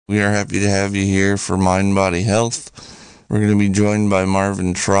We are happy to have you here for Mind Body Health. We're going to be joined by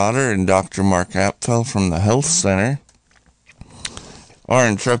Marvin Trotter and Dr. Mark Apfel from the Health Center. Our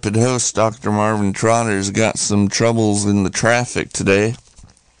intrepid host, Dr. Marvin Trotter, has got some troubles in the traffic today,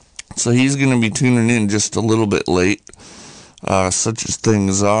 so he's going to be tuning in just a little bit late, such as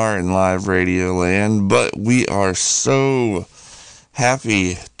things are in live radio land. But we are so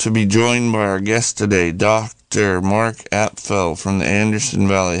happy to be joined by our guest today, Dr. Mark Apfel from the Anderson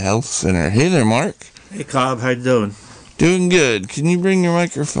Valley Health Center. Hey there, Mark. Hey, Cobb. How you doing? Doing good. Can you bring your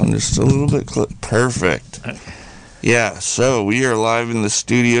microphone just a little bit closer? Perfect. Yeah, so we are live in the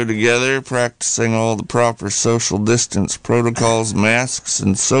studio together, practicing all the proper social distance protocols, masks,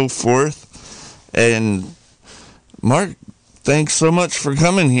 and so forth. And Mark, thanks so much for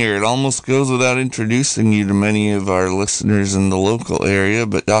coming here. It almost goes without introducing you to many of our listeners in the local area,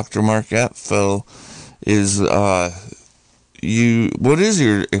 but Dr. Mark Apfel is, what is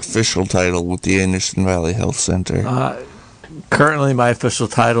your official title with the Anderson Valley Health Center? Currently, my official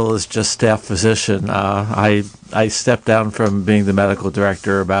title is just staff physician. I stepped down from being the medical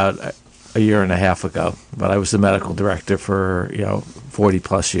director about a year and a half ago, but I was the medical director for 40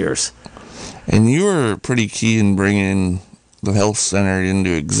 plus years. And you were pretty key in bringing the health center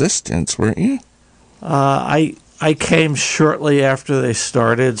into existence, weren't you? I came shortly after they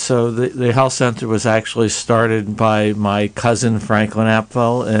started. So the health center was actually started by my cousin Franklin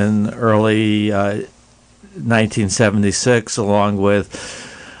Apfel in early 1976, along with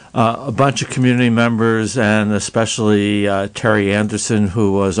a bunch of community members, and especially Terry Anderson,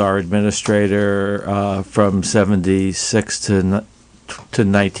 who was our administrator from 76 to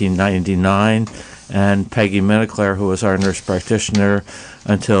 1999, and Peggy Miniclair, who was our nurse practitioner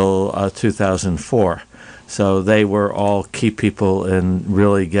until 2004. So they were all key people in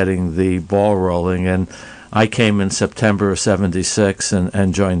really getting the ball rolling, and I came in September of 76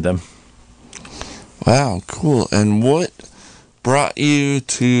 and joined them. Wow, cool. And what brought you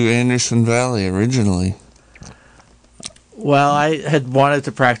to Anderson Valley originally? Well, I had wanted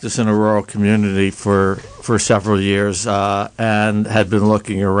to practice in a rural community for several years and had been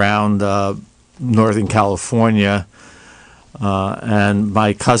looking around Northern California. And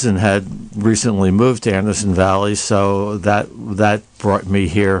my cousin had recently moved to Anderson Valley, so that brought me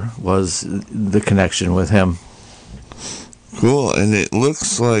here, was the connection with him. Cool, and it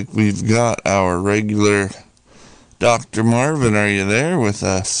looks like we've got our regular Dr. Marvin. Are you there with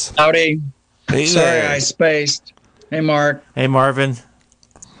us? Howdy. Hey Sorry, there. I spaced. Hey, Mark. Hey, Marvin.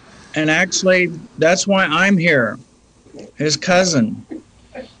 And actually, that's why I'm here. His cousin.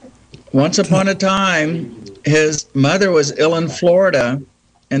 Once upon a time, his mother was ill in Florida,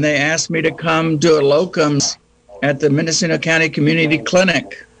 and they asked me to come do a locums at the Mendocino County Community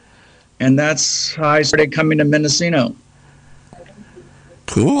Clinic. And that's how I started coming to Mendocino.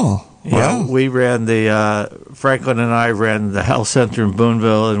 Cool. Yeah, Wow. we ran Franklin and I ran the health center in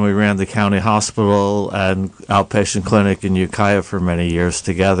Boonville, and we ran the county hospital and outpatient clinic in Ukiah for many years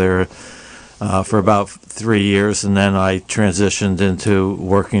together, for about 3 years, and then I transitioned into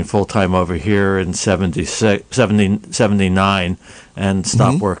working full-time over here in 79 and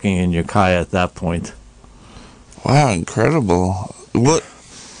stopped working in Ukiah at that point. Wow, incredible. What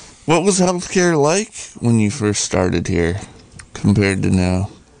was healthcare like when you first started here compared to now?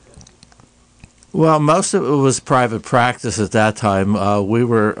 Well, most of it was private practice at that time. I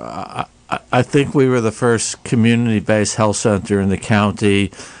think we were the first community-based health center in the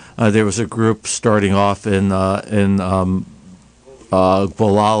county. There was a group starting off in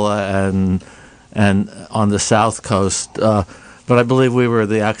Gualala and on the south coast, but I believe we were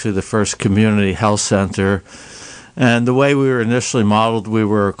actually the first community health center. And the way we were initially modeled, we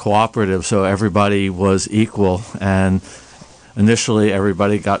were cooperative, so everybody was equal, and initially,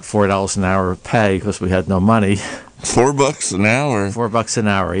 everybody got $4 an hour pay because we had no money. $4 an hour? $4 an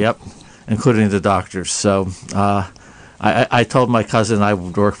hour, yep, including the doctors. So I told my cousin I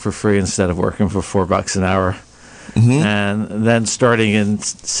would work for free instead of working for $4 an hour. And then starting in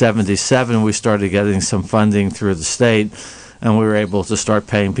 77, we started getting some funding through the state, and we were able to start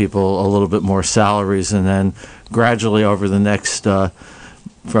paying people a little bit more salaries. And then gradually over the next,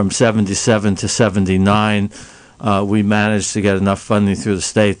 from 77 to 79, we managed to get enough funding through the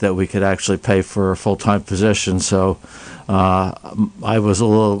state that we could actually pay for a full-time position. So I was a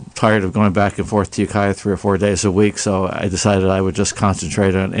little tired of going back and forth to Ukiah 3 or 4 days a week, so I decided I would just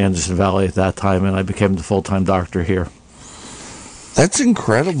concentrate on Anderson Valley at that time, and I became the full-time doctor here. That's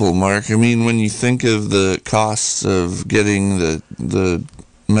incredible, Mark. I mean, when you think of the costs of getting the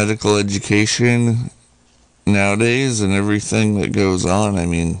medical education nowadays and everything that goes on, I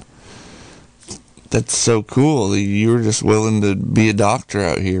mean, that's so cool. You were just willing to be a doctor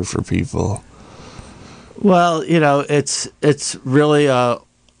out here for people. Well, it's really a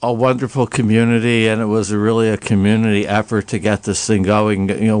wonderful community, and it was really a community effort to get this thing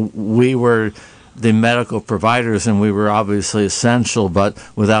going. We were the medical providers, and we were obviously essential, but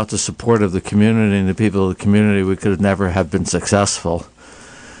without the support of the community and the people of the community, we could never have been successful.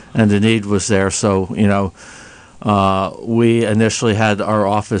 And the need was there, so we initially had our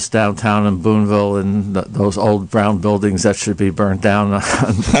office downtown in Boonville in those old brown buildings that should be burned down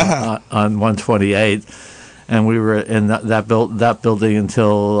on 128, and we were in that building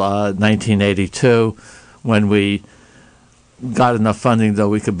until 1982, when we got enough funding that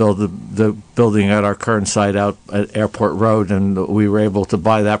we could build the building at our current site out at Airport Road, and we were able to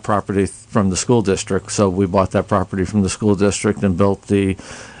buy that property from the school district. So we bought that property from the school district and built the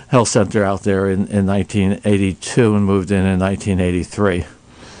health center out there in 1982 and moved in 1983.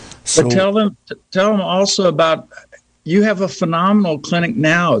 So tell them also about, you have a phenomenal clinic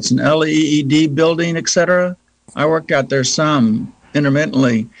now. It's an LEED building, etc. I worked out there some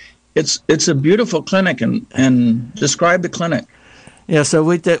intermittently. It's a beautiful clinic, and describe the clinic. Yeah, so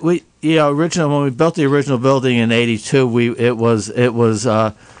originally when we built the original building in '82, we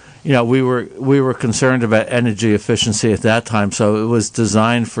were concerned about energy efficiency at that time, so it was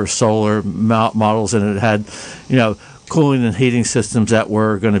designed for solar models, and it had, cooling and heating systems that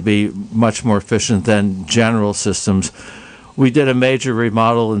were going to be much more efficient than general systems. We did a major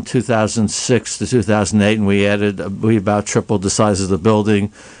remodel in 2006 to 2008, and we about tripled the size of the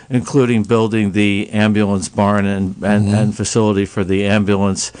building, including building the ambulance barn and facility for the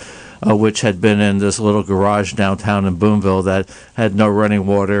ambulance, which had been in this little garage downtown in Boonville that had no running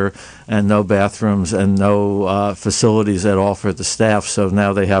water and no bathrooms and no facilities at all for the staff. So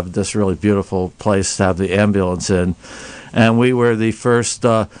now they have this really beautiful place to have the ambulance in. And we were the first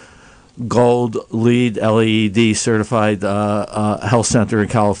gold LEED LED certified health center in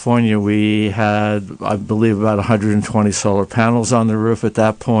California. We had, I believe, about 120 solar panels on the roof at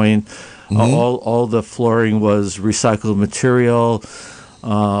that point. All the flooring was recycled material.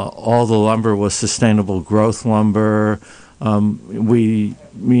 All the lumber was sustainable growth lumber. We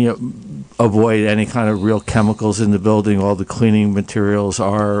avoid any kind of real chemicals in the building. All the cleaning materials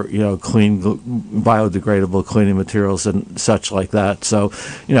are, clean, biodegradable cleaning materials and such like that. So,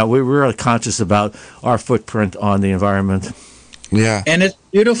 we were really conscious about our footprint on the environment. Yeah. And it's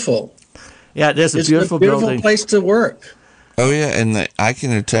beautiful. Yeah, it is a beautiful building. It's a beautiful place to work. Oh, yeah, and I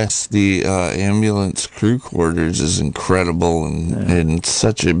can attest the ambulance crew quarters is incredible, and it's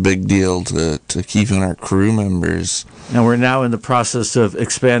such a big deal to keeping our crew members. And we're now in the process of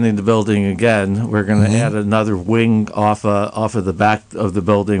expanding the building again. We're going to add another wing off of the back of the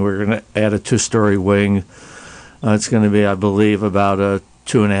building. We're going to add a 2-story wing. It's going to be, I believe, about a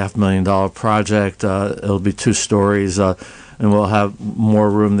 $2.5 million project. It'll be 2 stories, and we'll have more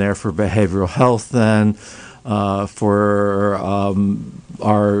room there for behavioral health then. For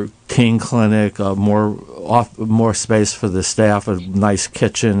our teen clinic, more space for the staff, a nice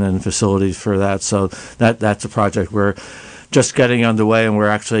kitchen and facilities for that. So that's a project we're just getting underway, and we're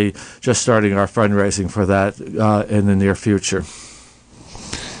actually just starting our fundraising for that in the near future.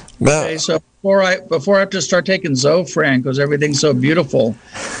 Okay, so before I have to start taking Zofran because everything's so beautiful,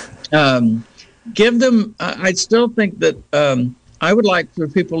 give them. I still think that I would like for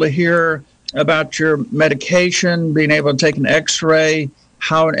people to hear about your medication, being able to take an X-ray,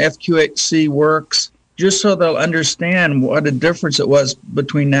 how an FQHC works, just so they'll understand what a difference it was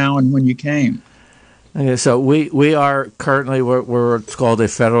between now and when you came. Okay, so we are currently, we're what's called a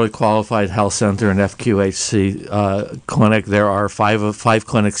federally qualified health center, an FQHC clinic. There are five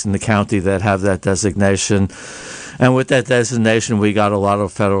clinics in the county that have that designation. And with that designation, we got a lot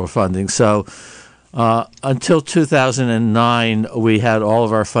of federal funding. So until 2009, we had all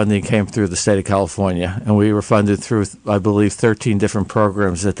of our funding came through the state of California, and we were funded through, I believe, 13 different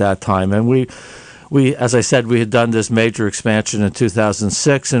programs at that time. And we, as I said, we had done this major expansion in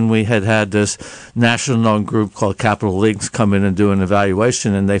 2006, and we had this national known group called Capital Links come in and do an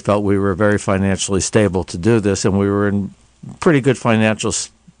evaluation, and they felt we were very financially stable to do this, and we were in pretty good financial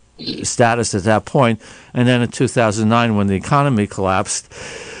status at that point. And then in 2009, when the economy collapsed,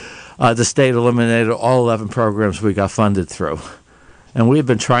 the state eliminated all 11 programs we got funded through. And we've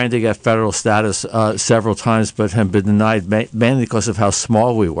been trying to get federal status several times, but have been denied mainly because of how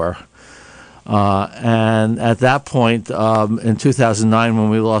small we were. And at that point, in 2009,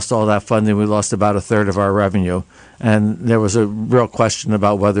 when we lost all that funding, we lost about a third of our revenue. And there was a real question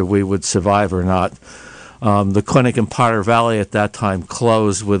about whether we would survive or not. The clinic in Potter Valley at that time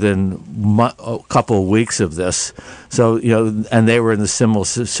closed within a couple of weeks of this. So, and they were in the similar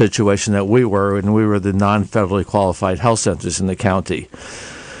situation that we were, and we were the non-federally qualified health centers in the county.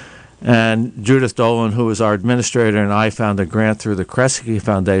 And Judith Dolan, who was our administrator, and I found a grant through the Kresge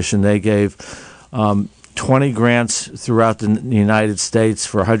Foundation. They gave 20 grants throughout the United States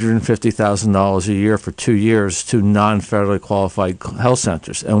for $150,000 a year for 2 years to non-federally qualified health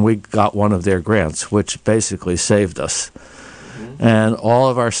centers. And we got one of their grants, which basically saved us. Mm-hmm. And all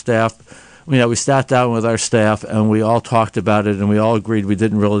of our staff, we sat down with our staff and we all talked about it, and we all agreed we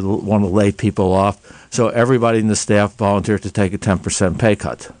didn't really want to lay people off. So everybody in the staff volunteered to take a 10% pay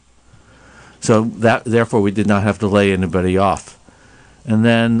cut. So therefore we did not have to lay anybody off. And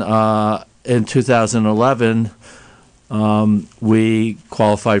then in 2011, we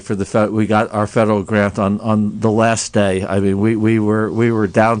qualified for we got our federal grant on the last day. I mean, we were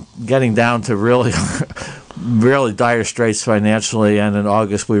getting down to really really dire straits financially, and in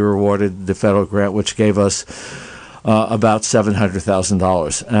August we were awarded the federal grant, which gave us about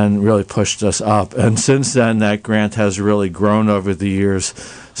 $700,000 and really pushed us up. And since then, that grant has really grown over the years,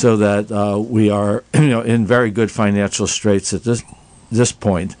 so that we are in very good financial straits at this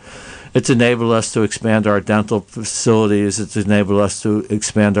point. It's enabled us to expand our dental facilities. It's enabled us to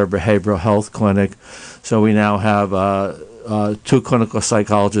expand our behavioral health clinic. So we now have 2 clinical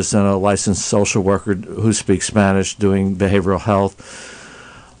psychologists and a licensed social worker who speak Spanish doing behavioral health.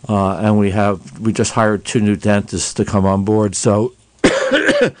 And we just hired 2 new dentists to come on board. So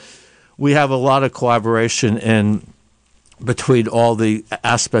we have a lot of collaboration between all the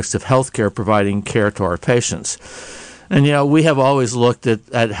aspects of healthcare, providing care to our patients. And, we have always looked at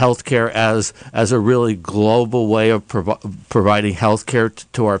healthcare as a really global way of providing healthcare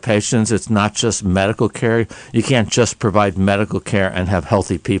to our patients. It's not just medical care. You can't just provide medical care and have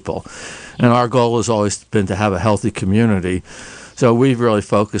healthy people. And our goal has always been to have a healthy community. So we've really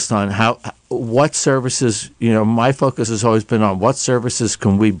focused on what services, my focus has always been on what services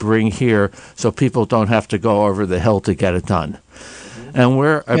can we bring here so people don't have to go over the hill to get it done. And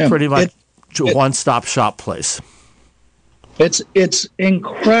we're pretty much a one-stop shop place. It's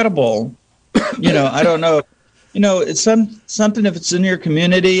incredible. I don't know. It's something if it's in your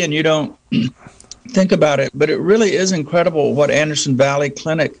community and you don't think about it, but it really is incredible what Anderson Valley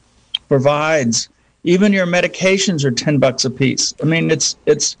Clinic provides. Even your medications are $10 a piece. I mean,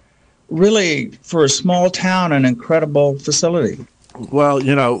 it's really, for a small town, an incredible facility. Well,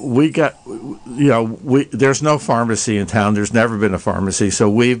 there's no pharmacy in town. There's never been a pharmacy, so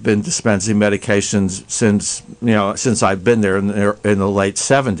we've been dispensing medications since I've been there in the late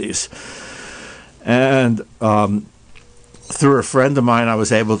 70s. And through a friend of mine, I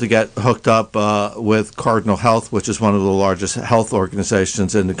was able to get hooked up with Cardinal Health, which is one of the largest health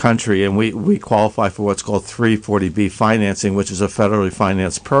organizations in the country, and we qualify for what's called 340B financing, which is a federally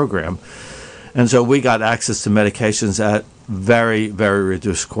financed program. And so we got access to medications at very, very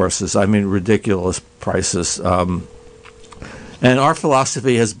reduced courses. I mean, ridiculous prices. And our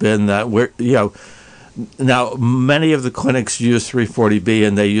philosophy has been that now many of the clinics use 340B,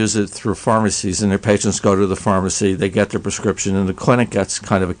 and they use it through pharmacies, and their patients go to the pharmacy, they get their prescription, and the clinic gets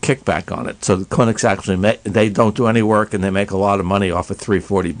kind of a kickback on it. So the clinics actually they don't do any work, and they make a lot of money off of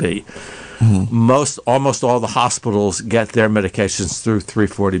 340B. Mm-hmm. Almost all the hospitals get their medications through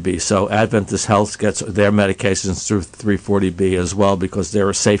 340B. So Adventist Health gets their medications through 340B as well, because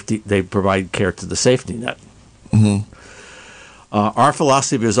they provide care to the safety net. Mm-hmm. Our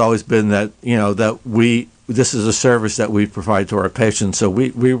philosophy has always been that this is a service that we provide to our patients. So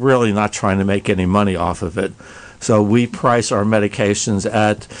we're really not trying to make any money off of it. So we price our medications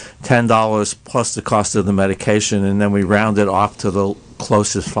at $10 plus the cost of the medication, and then we round it off to the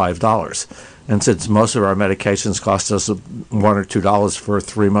closest $5. And since most of our medications cost us $1 or $2 for a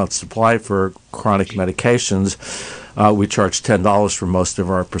 3-month supply for chronic medications, we charge $10 for most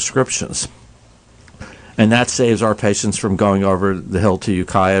of our prescriptions. And that saves our patients from going over the hill to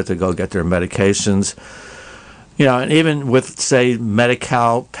Ukiah to go get their medications. And even with, say,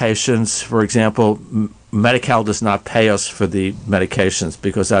 Medi-Cal patients, for example, Medi-Cal does not pay us for the medications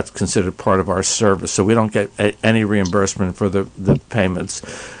because that's considered part of our service. So we don't get any reimbursement for the payments.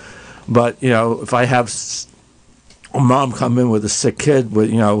 But, if I have a mom come in with a sick kid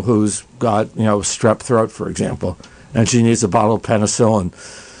with, who's got, strep throat, for example, and she needs a bottle of penicillin,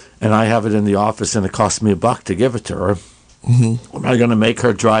 and I have it in the office and it costs me $1 to give it to her, mm-hmm. Am I going to make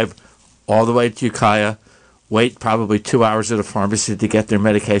her drive all the way to Ukiah, wait probably 2 hours at a pharmacy to get their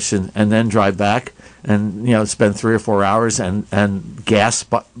medication, and then drive back and spend 3 or 4 hours and gas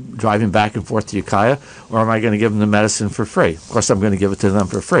driving back and forth to Ukiah? Or am I going to give them the medicine for free? Of course, I'm going to give it to them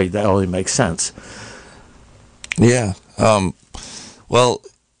for free. That only makes sense. Yeah. Well,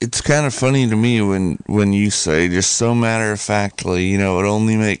 it's kind of funny to me when you say, just so matter of factly, it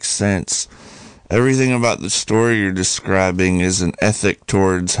only makes sense. Everything about the story you're describing is an ethic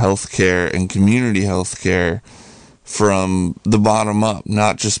towards healthcare and community healthcare from the bottom up,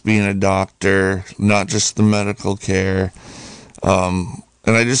 not just being a doctor, not just the medical care. And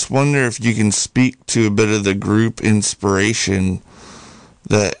I just wonder if you can speak to a bit of the group inspiration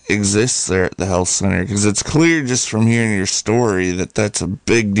that exists there at the health center, because it's clear just from hearing your story that that's a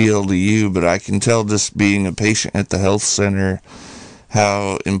big deal to you, but I can tell just being a patient at the health center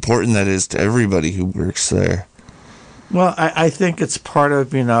how important that is to everybody who works there. Well, I think it's part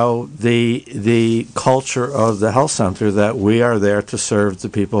of, the culture of the health center that we are there to serve the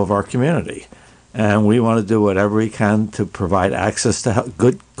people of our community. And we want to do whatever we can to provide access to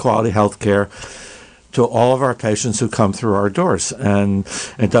good quality health care to all of our patients who come through our doors. And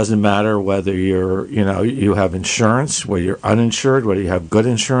it doesn't matter whether you have insurance, whether you're uninsured, whether you have good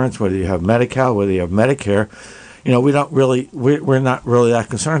insurance, whether you have Medi-Cal, whether you have Medicare. We're not really that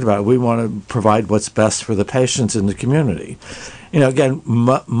concerned about it. We want to provide what's best for the patients in the community. Again,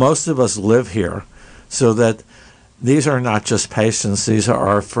 most of us live here, so that these are not just patients. These are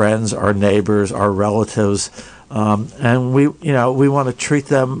our friends, our neighbors, our relatives, and we want to treat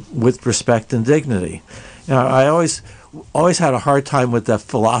them with respect and dignity. I always had a hard time with that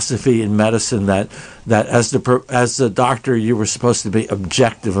philosophy in medicine that as the doctor you were supposed to be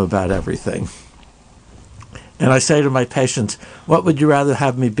objective about everything. And I say to my patients, what would you rather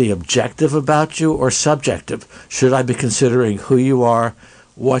have me be, objective about you or subjective? Should I be considering who you are,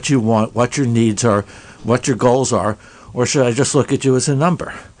 what you want, what your needs are, what your goals are, or should I just look at you as a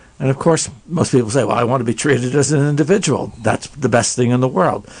number? And of course, most people say, well, I want to be treated as an individual. That's the best thing in the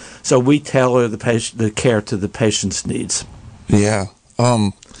world. So we tailor the care to the patient's needs. Yeah.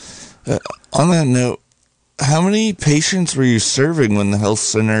 On that note, how many patients were you serving when the health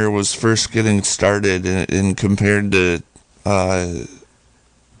center was first getting started, and compared to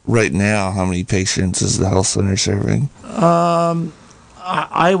right now, how many patients is the health center serving?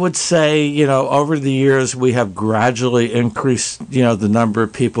 I would say, over the years we have gradually increased, the number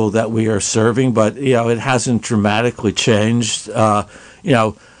of people that we are serving, but it hasn't dramatically changed, that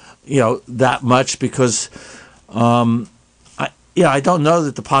much, because I don't know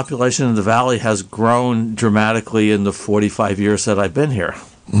that the population in the Valley has grown dramatically in the 45 years that I've been here.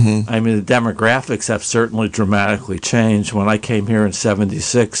 Mm-hmm. I mean, the demographics have certainly dramatically changed. When I came here in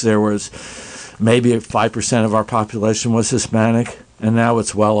 '76, there was maybe 5% of our population was Hispanic, and now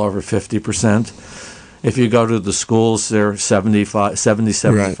it's well over 50%. If you go to the schools, they're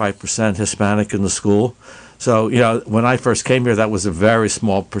 75% Hispanic in the school. So, when I first came here, that was a very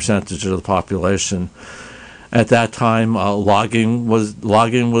small percentage of the population. At that time, logging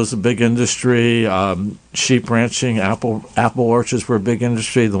was a big industry. Sheep ranching, apple orchards were a big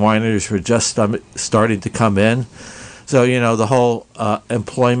industry. The wineries were just starting to come in. So the whole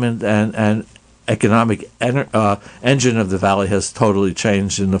employment and economic engine of the Valley has totally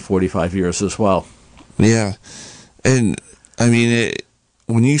changed in the 45 years as well. Yeah, and I mean,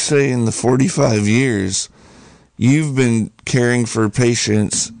 when you say in the 45 years, you've been caring for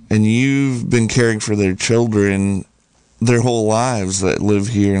patients, and you've been caring for their children their whole lives that live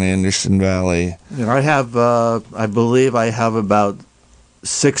here in Anderson Valley. I believe I have about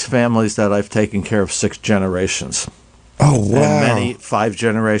 6 families that I've taken care of 6 generations. Oh, wow. And many 5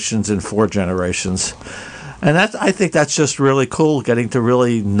 generations and 4 generations. And I think that's just really cool, getting to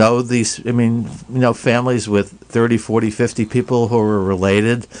really know these, families with 30, 40, 50 people who are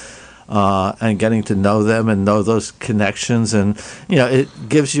related. And getting to know them and know those connections, and it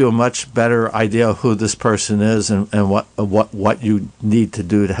gives you a much better idea of who this person is and what you need to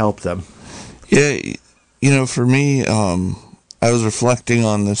do to help them. Yeah, for me, I was reflecting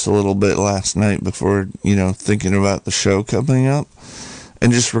on this a little bit last night before thinking about the show coming up,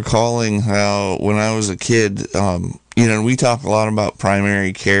 and just recalling how when I was a kid, we talk a lot about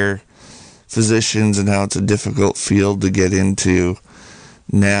primary care physicians and how it's a difficult field to get into.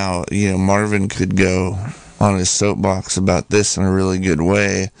 Now, Marvin could go on his soapbox about this in a really good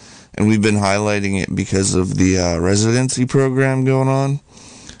way, and we've been highlighting it because of the residency program going on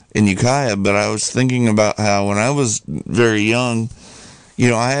in Ukiah. But I was thinking about how when I was very young,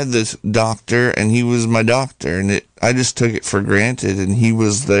 I had this doctor, and he was my doctor, and I just took it for granted, and he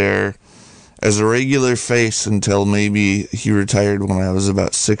was there as a regular face until maybe he retired when I was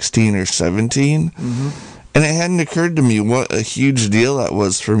about 16 or 17. Mm-hmm. And it hadn't occurred to me what a huge deal that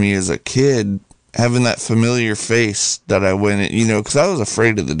was for me as a kid, having that familiar face that I went, because I was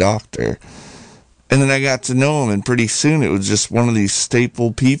afraid of the doctor. And then I got to know him, and pretty soon it was just one of these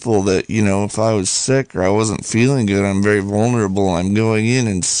staple people that, you know, if I was sick or I wasn't feeling good, I'm very vulnerable. I'm going in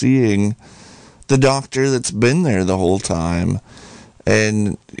and seeing the doctor that's been there the whole time.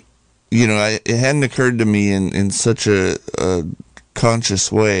 And, you know, it hadn't occurred to me in such a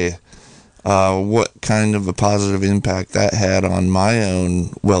conscious way what kind of a positive impact that had on my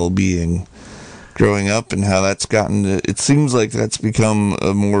own well-being growing up, and how that's gotten to, it seems like that's become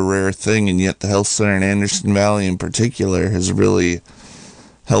a more rare thing, and yet the health center in Anderson Valley in particular has really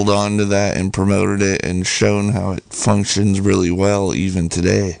held on to that and promoted it and shown how it functions really well even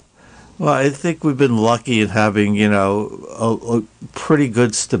today. Well, I think we've been lucky in having, you know, a pretty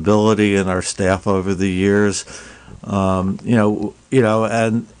good stability in our staff over the years. And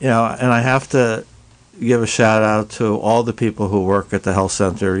I have to give a shout out to all the people who work at the health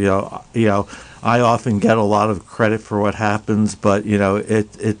center. You know, I often get a lot of credit for what happens, but you know,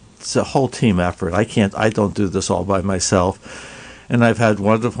 it's a whole team effort. I don't do this all by myself. And I've had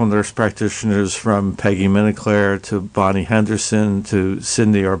wonderful nurse practitioners from Peggy Miniclaire to Bonnie Henderson to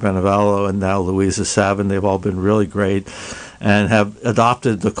Cindy Arbenivello and now Louisa Savin. They've all been really great and have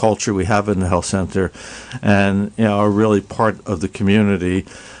adopted the culture we have in the health center and, you know, are really part of the community.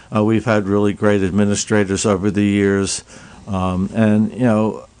 We've had really great administrators over the years.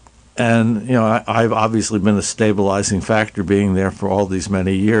 I've obviously been a stabilizing factor being there for all these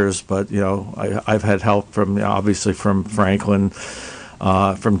many years, but, you know, I've had help from, obviously from Franklin,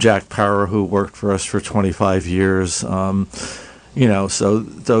 from Jack Power, who worked for us for 25 years. No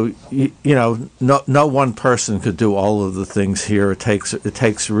one person could do all of the things here. It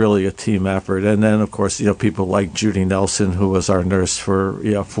takes really a team effort. And then, of course, you know, people like Judy Nelson, who was our nurse for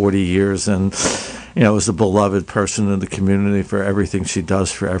 40 years and, you know, is a beloved person in the community for everything she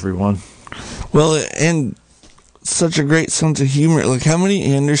does for everyone. Well, and such a great sense of humor. Like, how many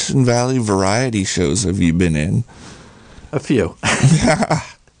Anderson Valley variety shows have you been in? A few. I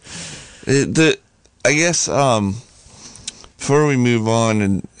guess, before we move on,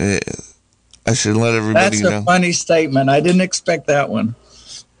 and I should let everybody know. That's a funny statement. I didn't expect that one.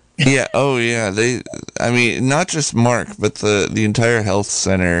 Yeah. Oh, yeah. Not just Mark, but the entire health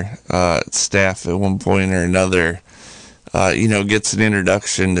center staff at one point or another, gets an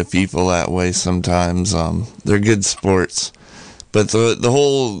introduction to people that way sometimes. They're good sports, but the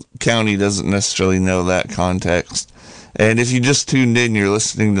whole county doesn't necessarily know that context. And if you just tuned in, you're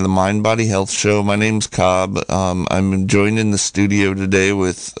listening to the Mind Body Health Show. My name's Cobb. I'm joined in the studio today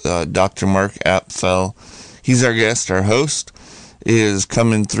with Dr. Mark Apfel. He's our guest. Our host is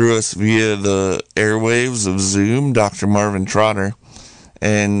coming through us via the airwaves of Zoom, Dr. Marvin Trotter.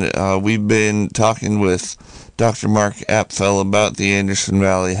 And we've been talking with Dr. Mark Apfel about the Anderson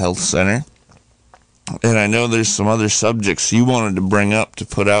Valley Health Center. And I know there's some other subjects you wanted to bring up to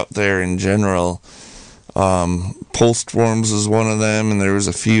put out there in general. Pulse forms is one of them, and there was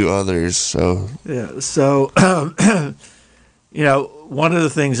a few others. So one of the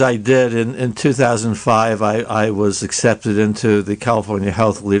things I did in 2005, I was accepted into the California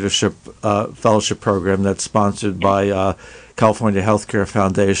Health Leadership Fellowship Program that's sponsored by California Healthcare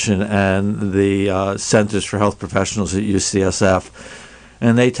Foundation and the Centers for Health Professionals at UCSF.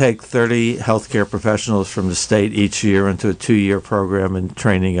 And they take 30 healthcare professionals from the state each year into a 2-year program in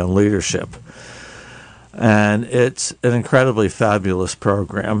training on leadership. And it's an incredibly fabulous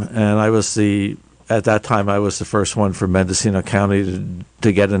program. And at that time, I was the first one from Mendocino County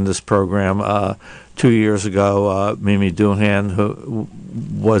to get in this program. 2 years ago, Mimi Doohan, who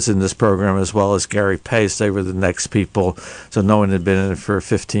was in this program, as well as Gary Pace, they were the next people. So no one had been in it for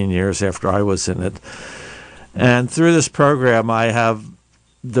 15 years after I was in it. And through this program, I have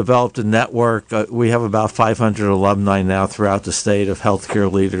developed a network. We have about 500 alumni now throughout the state of healthcare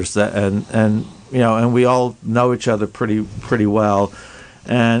leaders and we all know each other pretty well.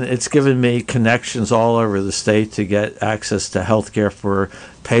 And it's given me connections all over the state to get access to health care for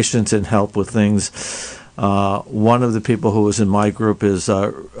patients and help with things. One of the people who was in my group is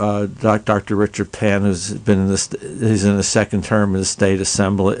Dr. Richard Pan, who's been he's in his second term in the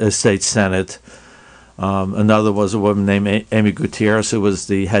state Senate. Another was a woman named Amy Gutierrez, who was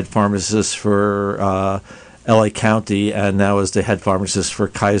the head pharmacist for LA County and now is the head pharmacist for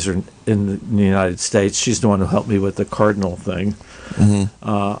Kaiser in the United States. She's the one who helped me with the Cardinal thing.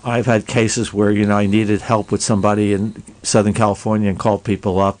 Mm-hmm. I've had cases where, I needed help with somebody in Southern California and called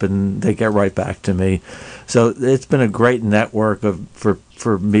people up and they get right back to me. So it's been a great network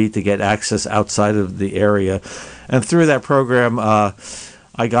for me to get access outside of the area. And through that program,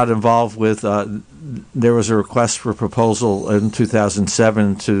 I I got involved with, there was a request for proposal in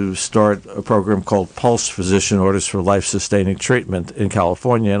 2007 to start a program called Pulse Physician Orders for Life-Sustaining Treatment in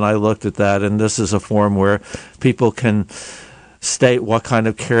California. And I looked at that, and this is a form where people can state what kind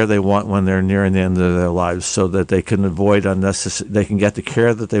of care they want when they're nearing the end of their lives, so that they can avoid they can get the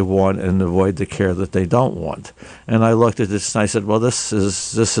care that they want and avoid the care that they don't want. And I looked at this and I said, well, this is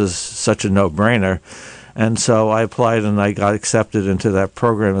such a no-brainer. And so I applied and I got accepted into that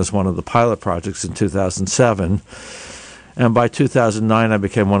program as one of the pilot projects in 2007. And by 2009, I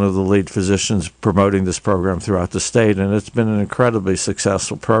became one of the lead physicians promoting this program throughout the state. And it's been an incredibly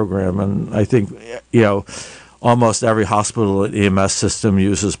successful program. And I think, almost every hospital and EMS system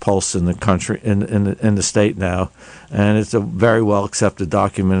uses Pulse in the country, in the state now. And it's a very well accepted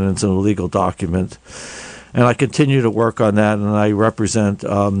document, and it's a legal document. And I continue to work on that, and I represent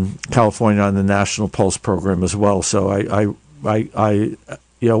California on the National Pulse program as well. So I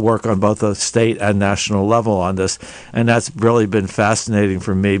work on both a state and national level on this, and that's really been fascinating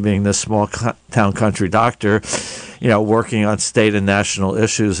for me, being this small town country doctor, working on state and national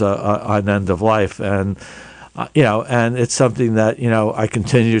issues on end of life. And and it's something that I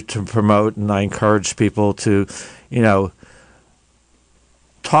continue to promote, and I encourage people to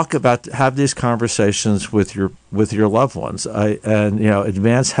have these conversations with your loved ones.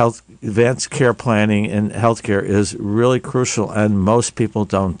 Advanced care planning in healthcare is really crucial, and most people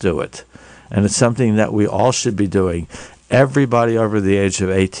don't do it. And it's something that we all should be doing. Everybody over the age of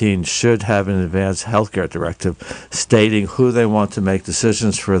 18 should have an advanced healthcare directive stating who they want to make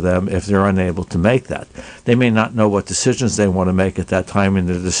decisions for them if they're unable to make that. They may not know what decisions they want to make at that time, and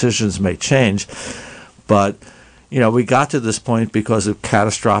the decisions may change, but we got to this point because of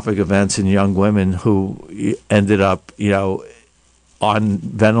catastrophic events in young women who ended up, on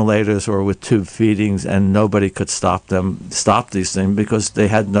ventilators or with tube feedings, and nobody could stop these things because they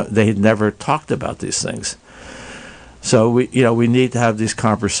had never talked about these things. So we need to have these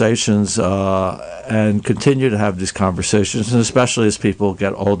conversations and continue to have these conversations, and especially as people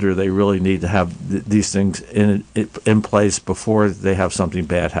get older, they really need to have these things in place before they have something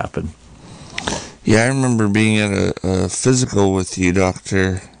bad happen. Yeah, I remember being at a physical with you,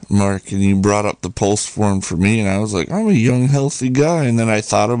 Dr. Mark, and you brought up the Pulse form for me, and I was like, I'm a young, healthy guy. And then I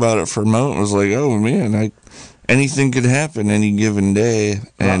thought about it for a moment and was like, oh, man, anything could happen any given day.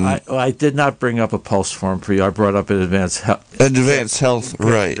 And I did not bring up a Pulse form for you. I brought up an advanced health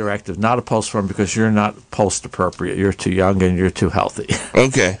right directive, not a Pulse form, because you're not Pulse appropriate. You're too young and you're too healthy.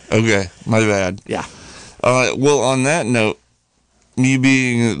 Okay, my bad. Yeah. Well, on that note, me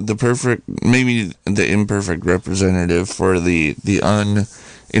being maybe the imperfect representative for the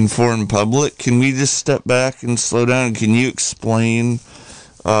uninformed public, can we just step back and slow down? Can you explain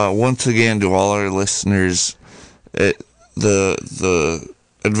once again to all our listeners the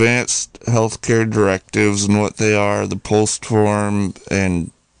advanced healthcare directives and what they are, the Pulse form,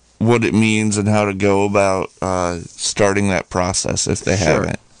 and what it means, and how to go about starting that process if they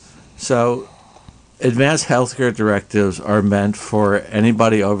haven't? So, advanced healthcare directives are meant for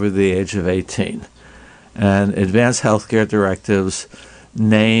anybody over the age of 18. And advanced healthcare directives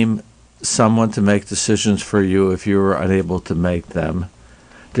name someone to make decisions for you if you are unable to make them.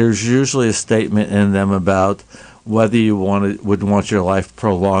 There's usually a statement in them about whether you would want your life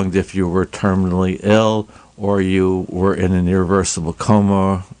prolonged if you were terminally ill or you were in an irreversible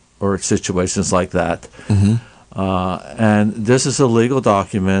coma or situations like that. Mm-hmm. And this is a legal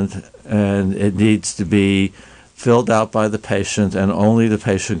document, and it needs to be filled out by the patient, and only the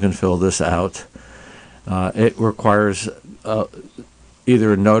patient can fill this out. It requires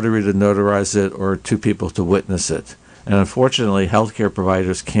either a notary to notarize it or two people to witness it. And unfortunately, healthcare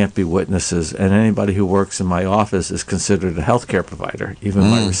providers can't be witnesses, and anybody who works in my office is considered a healthcare provider, even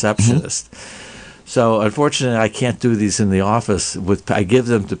my receptionist. So unfortunately, I can't do these in the office. I give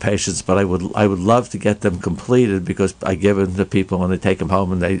them to patients, but I would love to get them completed, because I give them to people and they take them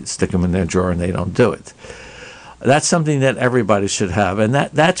home and they stick them in their drawer and they don't do it. That's something that everybody should have, and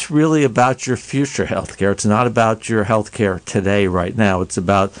that's really about your future health care. It's not about your health care today, right now. It's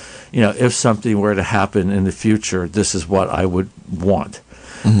about, if something were to happen in the future, this is what I would want.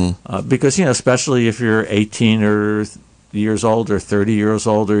 Mm-hmm. Because, especially if you're 18 or years old or 30 years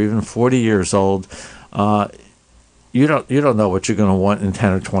old or even 40 years old, you don't know what you're going to want in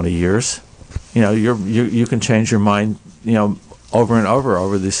 10 or 20 years. You can change your mind, over and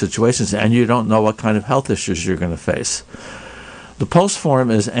over these situations, and you don't know what kind of health issues you're going to face. The Pulse form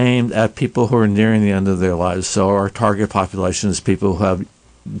is aimed at people who are nearing the end of their lives, so our target population is people who have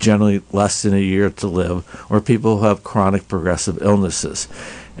generally less than a year to live, or people who have chronic progressive illnesses.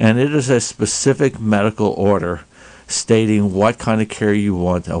 And it is a specific medical order stating what kind of care you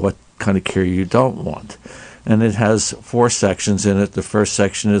want and what kind of care you don't want. And it has 4 sections in it. The first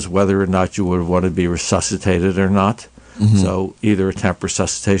section is whether or not you would want to be resuscitated or not. So either attempt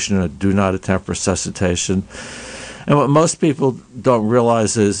resuscitation or do not attempt resuscitation. And what most people don't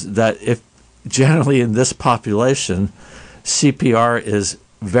realize is that if generally in this population, CPR is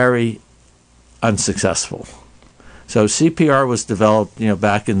very unsuccessful. So CPR was developed,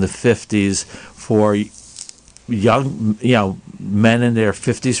 back in the 50s for young, men in their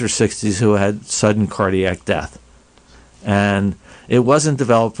 50s or 60s who had sudden cardiac death. And it wasn't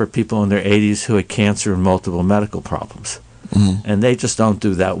developed for people in their 80s who had cancer and multiple medical problems. And they just don't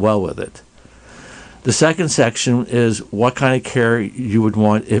do that well with it. The second section is what kind of care you would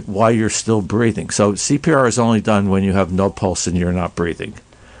want while you're still breathing. So CPR is only done when you have no pulse and you're not breathing.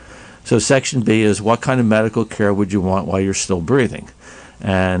 So section B is what kind of medical care would you want while you're still breathing.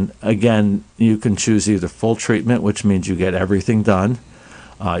 And again, you can choose either full treatment, which means you get everything done.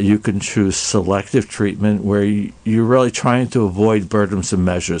 You can choose selective treatment, where you're really trying to avoid burdensome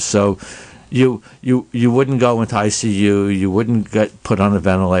measures. So you wouldn't go into ICU, you wouldn't get put on a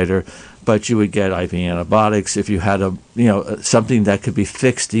ventilator, but you would get IV antibiotics if you had something that could be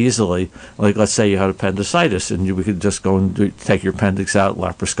fixed easily. Like, let's say you had appendicitis, and we could just go and take your appendix out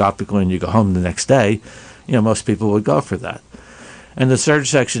laparoscopically, and you go home the next day. Most people would go for that. And the third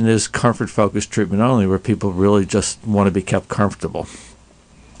section is comfort-focused treatment only, where people really just want to be kept comfortable.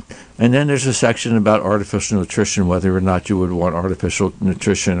 And then there's a section about artificial nutrition, whether or not you would want artificial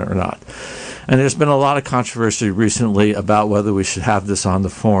nutrition or not. And there's been a lot of controversy recently about whether we should have this on the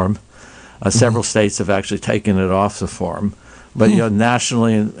form. Several states have actually taken it off the form. But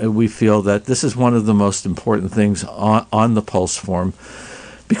nationally, we feel that this is one of the most important things on the pulse form,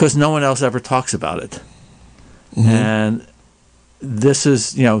 because no one else ever talks about it. And this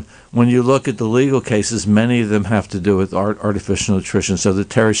is, when you look at the legal cases, many of them have to do with artificial nutrition. So the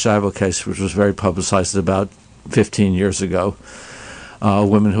Terri Schiavo case, which was very publicized about 15 years ago, a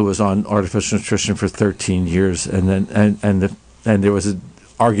woman who was on artificial nutrition for 13 years, and there was an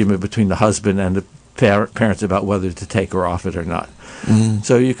argument between the husband and the parents about whether to take her off it or not.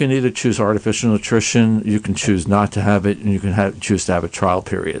 So you can either choose artificial nutrition, you can choose not to have it, and you can choose to have a trial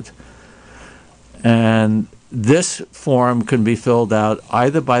period. And this form can be filled out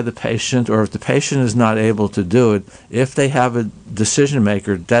either by the patient, or if the patient is not able to do it, if they have a decision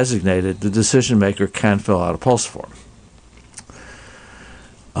maker designated, the decision maker can fill out a pulse form.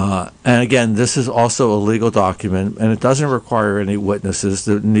 And again, this is also a legal document, and it doesn't require any witnesses.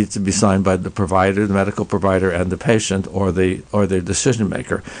 It needs to be signed by the provider, the medical provider, and the patient, or the decision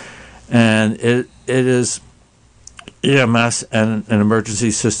maker. And it is EMS and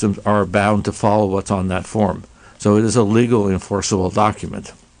emergency systems are bound to follow what's on that form. So it is a legal enforceable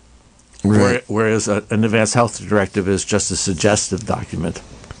document. Right. Whereas an advanced health directive is just a suggestive document.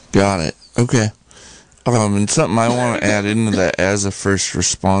 Got it. Okay. And something I want to add into that as a first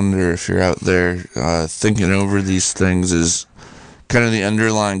responder, if you're out there thinking over these things, is kind of the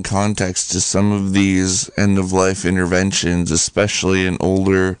underlying context to some of these end-of-life interventions, especially in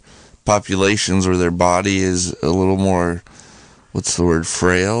older populations where their body is a little more,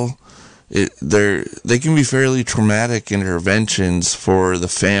 frail. They can be fairly traumatic interventions for the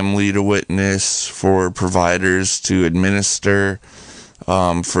family to witness, for providers to administer,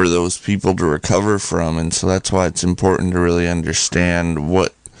 for those people to recover from. And so that's why it's important to really understand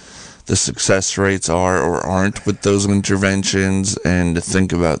what the success rates are or aren't with those interventions, and to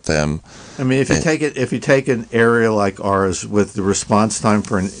think about them. I mean, if you take an area like ours, with the response time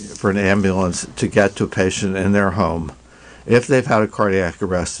for an ambulance to get to a patient in their home, if they've had a cardiac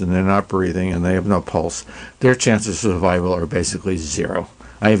arrest and they're not breathing and they have no pulse, their chances of survival are basically zero.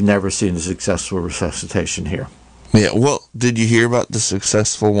 I have never seen a successful resuscitation here. Yeah, well, did you hear about the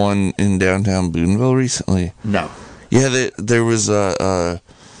successful one in downtown Boonville recently? No. Yeah, there was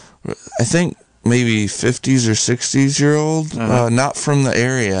I think maybe 50s or 60s year old, not from the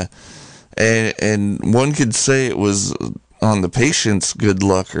area, and one could say it was on the patient's good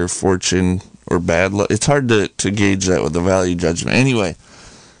luck or fortune or bad luck. It's hard to gauge that with a value judgment. Anyway,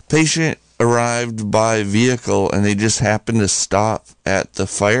 patient arrived by vehicle, and they just happened to stop at the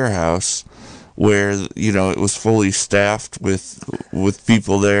firehouse where, it was fully staffed with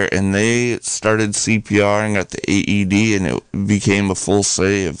people there, and they started CPRing at the AED, and it became a full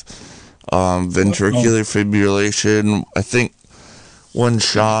save. Ventricular fibrillation, I think one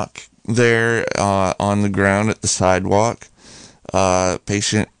shock there on the ground at the sidewalk.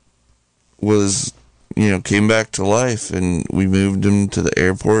 Patient was, came back to life, and we moved him to the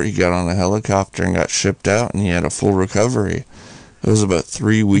airport. He got on a helicopter and got shipped out, and he had a full recovery. It was about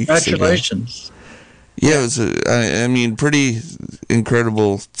 3 weeks Congratulations. ago. Yeah, it was I mean, pretty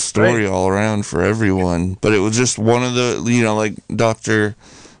incredible story all around for everyone. But it was just one of the, like Dr.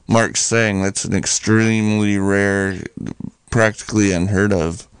 Mark's saying, that's an extremely rare, practically unheard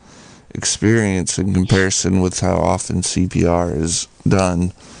of experience in comparison with how often CPR is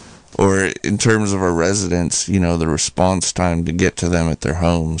done. Or in terms of our residents, the response time to get to them at their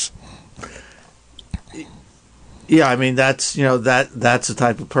homes. Yeah, I mean that's that's the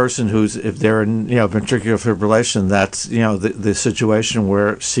type of person who's, if they're in ventricular fibrillation, that's the situation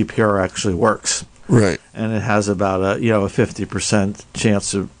where CPR actually works, right? And it has about a 50%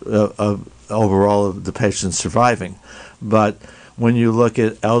 chance of overall of the patient surviving. But when you look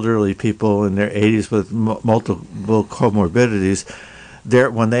at elderly people in their 80s with multiple comorbidities,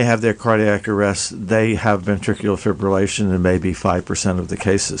 when they have their cardiac arrest, they have ventricular fibrillation in maybe 5% of the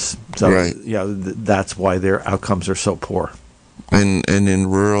cases. So, right. That's why their outcomes are so poor. And in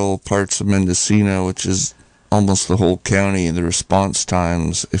rural parts of Mendocino, which is almost the whole county, the response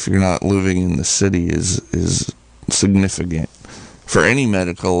times, if you're not living in the city, is significant for any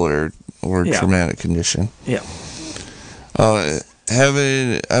medical or traumatic condition. Yeah. I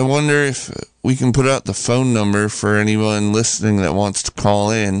wonder if we can put out the phone number for anyone listening that wants to call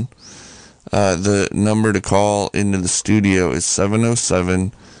in. The number to call into the studio is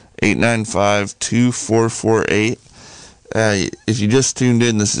 707-895-2448. If you just tuned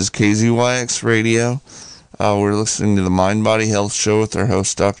in, this is KZYX Radio. We're listening to the Mind Body Health Show with our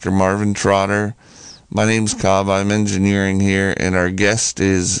host, Dr. Marvin Trotter. My name's Cobb. I'm engineering here, and our guest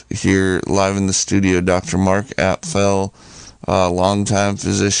is here live in the studio, Dr. Mark Apfel, longtime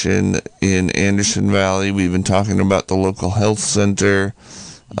physician in Anderson Valley. We've been talking about the local health center,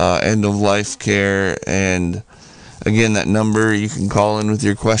 end-of-life care, and again, that number you can call in with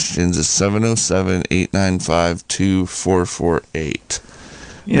your questions is 707-895-2448.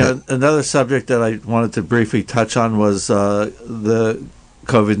 Another subject that I wanted to briefly touch on was the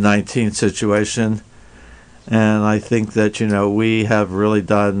COVID-19 situation. And I think that, we have really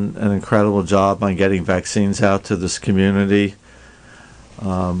done an incredible job on getting vaccines out to this community.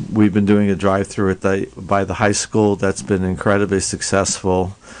 We've been doing a drive-through by the high school that's been incredibly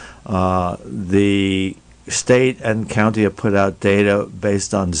successful. The state and county have put out data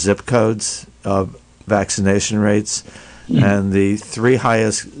based on zip codes of vaccination rates. And the three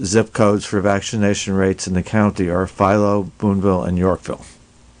highest zip codes for vaccination rates in the county are Philo, Boonville, and Yorkville.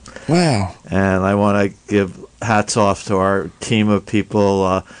 Wow. And I want to give hats off to our team of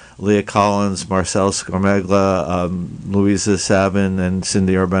people, Leah Collins, Marcel Scormegla, Louisa Sabin, and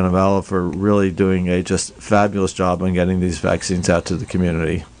Cindy Urbanavella, for really doing a just fabulous job on getting these vaccines out to the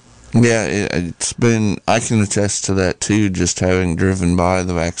community. Yeah, it's been, I can attest to that too, just having driven by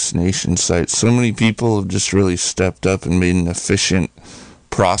the vaccination sites. So many people have just really stepped up and made an efficient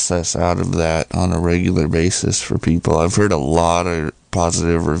process out of that on a regular basis for people. I've heard a lot of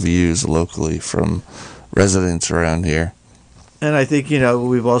positive reviews locally from residents around here. And I think,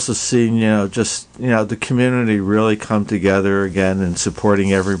 we've also seen, the community really come together again in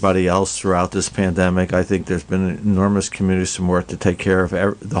supporting everybody else throughout this pandemic. I think there's been enormous community support to take care of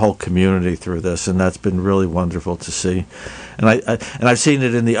the whole community through this, and that's been really wonderful to see. And I've seen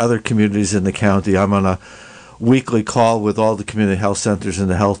it in the other communities in the county. I'm on a weekly call with all the community health centers in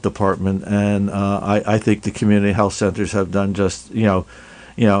the health department, and I think the community health centers have done just, out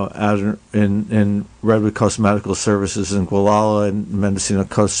in Redwood Coast Medical Services in Gualala, and Mendocino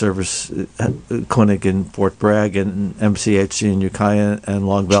Coast Service Clinic in Fort Bragg, and MCHC in Ukiah, and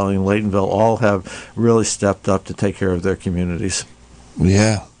Long Valley and Laytonville all have really stepped up to take care of their communities.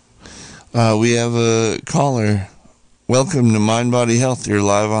 Yeah. We have a caller. Welcome to Mind Body Health. You're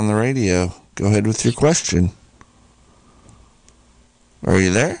live on the radio. Go ahead with your question. Are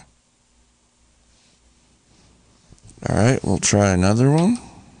you there? All right, we'll try another one.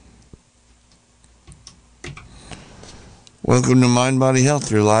 Welcome to Mind Body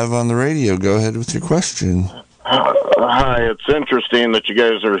Health. You're live on the radio. Go ahead with your question. Hi, it's interesting that you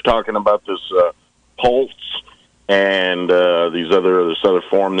guys are talking about this pulse and this other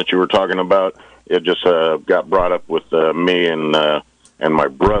form that you were talking about. It just got brought up with me and my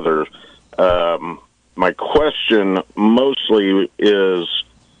brother. My question mostly is,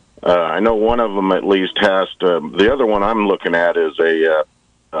 I know one of them at least has to, the other one I'm looking at is a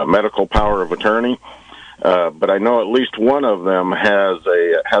medical power of attorney, but I know at least one of them has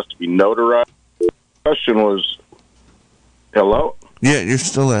to be notarized. The question was, hello? Yeah, you're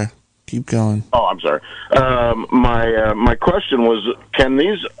still there. Keep going. Oh, I'm sorry. My question was, can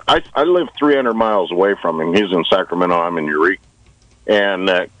these, I live 300 miles away from him. He's in Sacramento, I'm in Eureka. And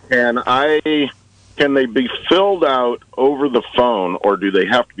can they be filled out over the phone, or do they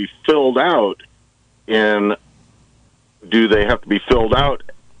have to be filled out in, do they have to be filled out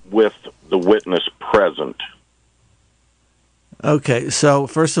with the witness present? Okay, so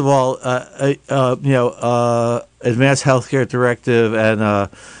first of all, Advanced Healthcare Directive and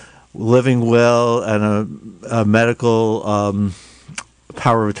Living Will and a medical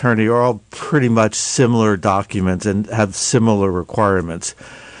power of attorney are all pretty much similar documents and have similar requirements.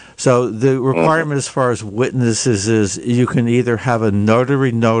 So the requirement as far as witnesses is you can either have a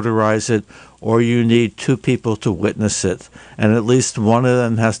notary notarize it or you need two people to witness it. And at least one of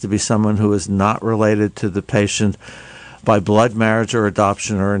them has to be someone who is not related to the patient by blood, marriage, or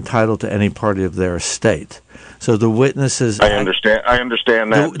adoption or entitled to any party of their estate. So the witnesses... I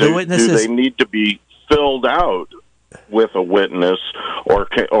understand that. The witnesses, do they need to be filled out with a witness or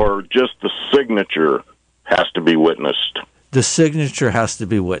just the signature has to be witnessed? The signature has to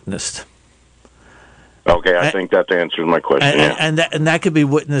be witnessed. Okay, I think that answers my question. And that could be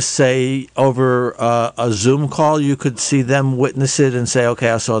witnessed, say, over a Zoom call. You could see them witness it and say, okay,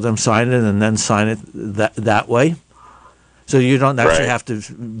 I saw them sign it, and then sign it that way. So you don't actually have to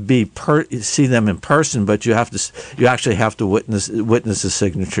see them in person, but you actually have to witness the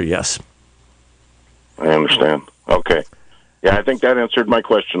signature. Yes. I understand. Okay. Yeah, I think that answered my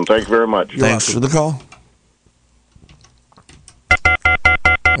question. Thank you very much. Thanks for the call.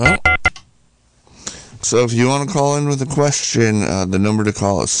 Well, so if you want to call in with a question, the number to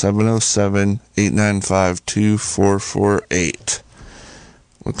call is 707-895-2448.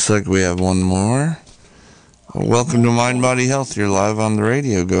 Looks like we have one more. Welcome to Mind Body Health. You're live on the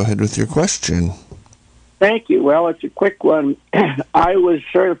radio. Go ahead with your question. Thank you. Well, it's a quick one. I was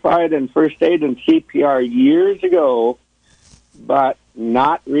certified in first aid and CPR years ago, but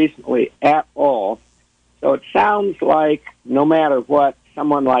not recently at all. So it sounds like no matter what,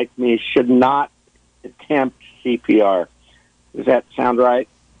 someone like me should not attempt CPR. Does that sound right?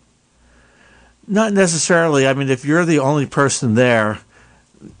 Not necessarily. I mean, if you're the only person there,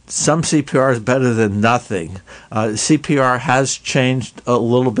 some CPR is better than nothing. CPR has changed a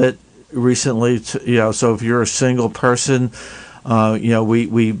little bit recently. So if you're a single person,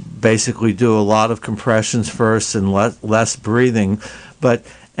 we basically do a lot of compressions first and less breathing. But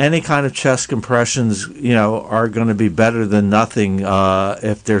any kind of chest compressions, are going to be better than nothing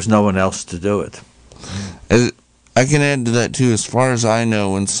if there's no one else to do it. I can add to that too. As far as I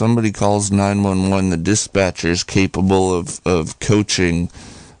know, when somebody calls 911, the dispatcher is capable of coaching,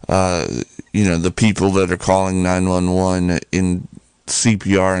 the people that are calling 911 in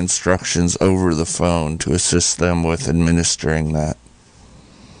CPR instructions over the phone to assist them with administering that.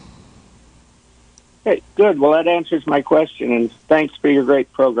 Okay, good. Well, that answers my question, and thanks for your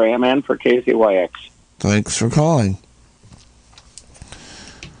great program and for KZYX. Thanks for calling.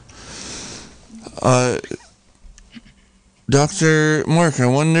 Dr. Mark, I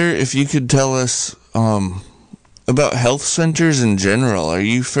wonder if you could tell us about health centers in general. Are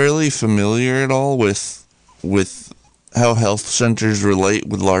you fairly familiar at all with how health centers relate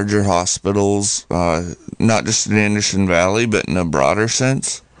with larger hospitals, not just in Anderson Valley, but in a broader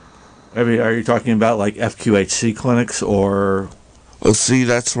sense? I mean, are you talking about like FQHC clinics or? Well, see,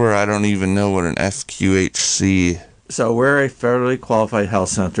 that's where I don't even know what an FQHC. So we're a federally qualified health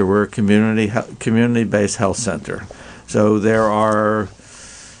center. We're a community-based health center. So there are,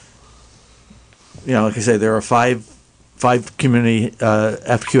 like I say, there are five community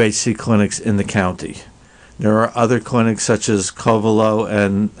FQHC clinics in the county. There are other clinics such as Covelo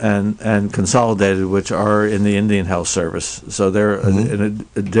and Consolidated, which are in the Indian Health Service. So they're in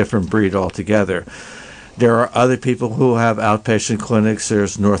a different breed altogether. There are other people who have outpatient clinics.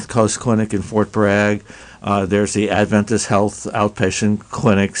 There's North Coast Clinic in Fort Bragg. There's the Adventist Health outpatient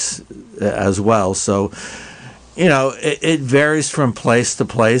clinics as well. So, it varies from place to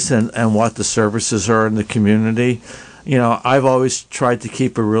place and what the services are in the community. I've always tried to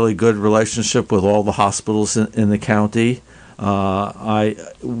keep a really good relationship with all the hospitals in the county. I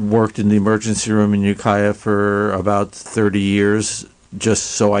worked in the emergency room in Ukiah for about 30 years,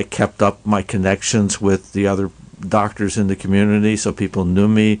 just so I kept up my connections with the other doctors in the community, so people knew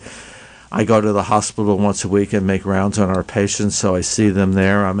me. I go to the hospital once a week and make rounds on our patients, so I see them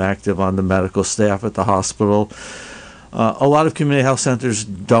there. I'm active on the medical staff at the hospital. A lot of community health centers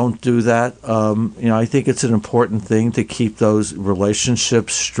don't do that. I think it's an important thing to keep those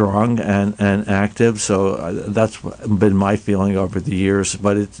relationships strong and active. So that's been my feeling over the years,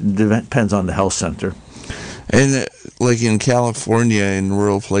 but it depends on the health center. And like in California, in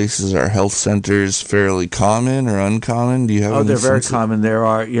rural places, are health centers fairly common or uncommon? Do you have? They're very common. There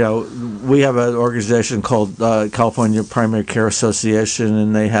are, we have an organization called California Primary Care Association,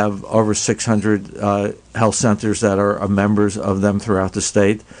 and they have over 600 health centers that are members of them throughout the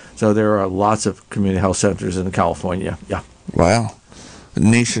state. So there are lots of community health centers in California. Yeah. Wow.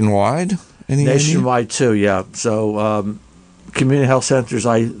 Nationwide? Nationwide too. Yeah. So. Community health centers,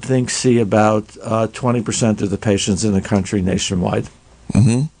 I think, see about 20% of the patients in the country nationwide.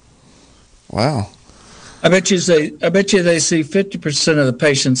 Mm-hmm. Wow. I bet you they see 50% of the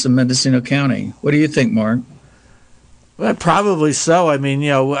patients in Mendocino County. What do you think, Mark? Well, probably so. I mean,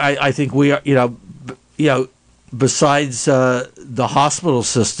 I think we are, besides the hospital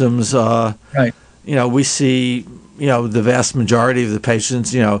systems, right. We see, the vast majority of the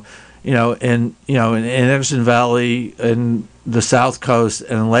patients, in Anderson Valley and the South Coast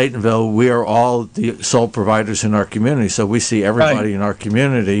and Laytonville, we are all the sole providers in our community. So we see everybody in our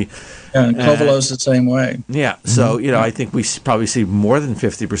community. Yeah, and Covolo's the same way. Yeah. So, I think we probably see more than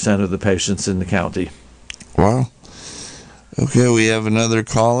 50% of the patients in the county. Wow. Okay, we have another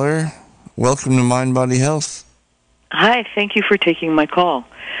caller. Welcome to Mind Body Health. Hi, thank you for taking my call.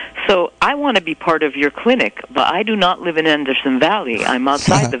 So I want to be part of your clinic, but I do not live in Anderson Valley. I'm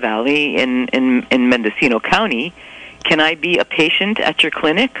outside the valley in Mendocino County. Can I be a patient at your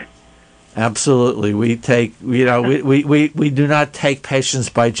clinic? Absolutely. We take, we do not take patients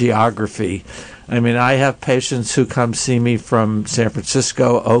by geography. I mean, I have patients who come see me from San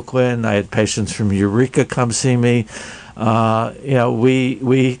Francisco, Oakland. I had patients from Eureka come see me.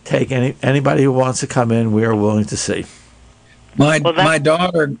 We take anybody who wants to come in, we are willing to see. My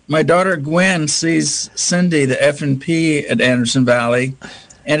daughter Gwen sees Cindy, the FNP at Anderson Valley,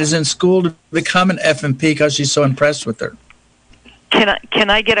 and is in school to become an FNP because she's so impressed with her. Can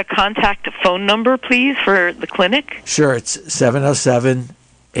I get a contact phone number, please, for the clinic? Sure, it's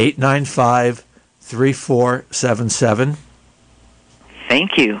 707-895-3477.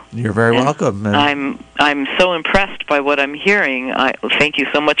 Thank you. You're very welcome. I'm so impressed by what I'm hearing. Thank you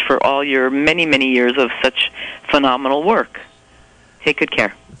so much for all your many, many years of such phenomenal work. Take good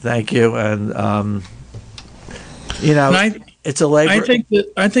care. Thank you, and it's a labor.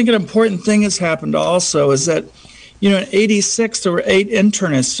 I think an important thing has happened also is that, in '86 there were 8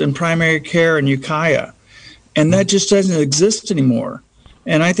 internists in primary care in Ukiah, and that just doesn't exist anymore.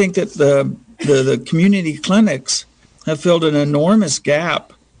 And I think that the community clinics have filled an enormous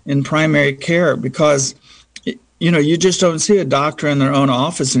gap in primary care because, you just don't see a doctor in their own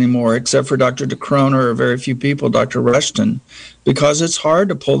office anymore, except for Dr. DeCroner or very few people, Dr. Rushton, because it's hard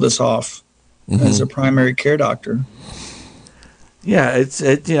to pull this off as a primary care doctor. Yeah,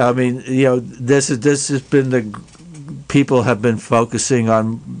 this has been people have been focusing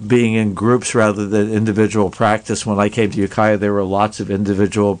on being in groups rather than individual practice. When I came to Ukiah, there were lots of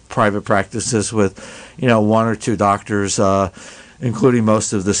individual private practices with, 1 or 2 doctors, including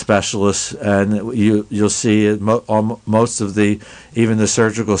most of the specialists, and you'll see most of even the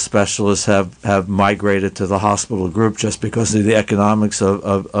surgical specialists have migrated to the hospital group just because of the economics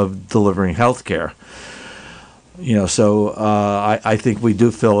of delivering health care. So I think we do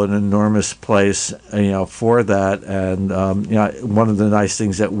fill an enormous place, for that. And, one of the nice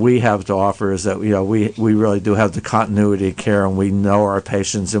things that we have to offer is that, we really do have the continuity of care, and we know our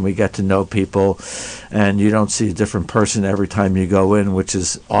patients and we get to know people, and you don't see a different person every time you go in, which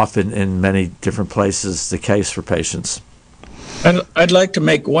is often in many different places the case for patients. I'd like to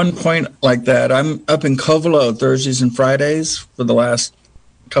make one point like that. I'm up in Covolo Thursdays and Fridays for the last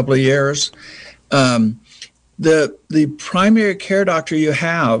couple of years. The primary care doctor you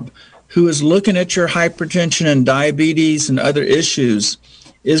have who is looking at your hypertension and diabetes and other issues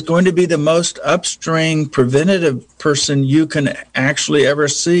is going to be the most upstream preventative person you can actually ever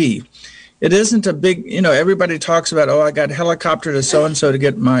see. It isn't a big, everybody talks about, I got helicopter to so-and-so to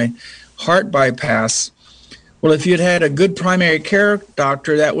get my heart bypass. Well, if you'd had a good primary care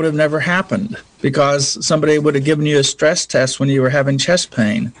doctor, that would have never happened because somebody would have given you a stress test when you were having chest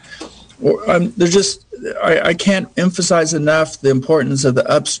pain. I can't emphasize enough the importance of the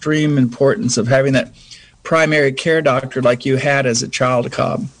upstream importance of having that primary care doctor like you had as a child,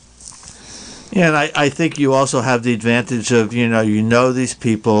 Cobb. Yeah, and I think you also have the advantage of, these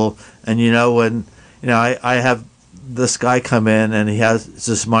people, and when, I have this guy come in and he has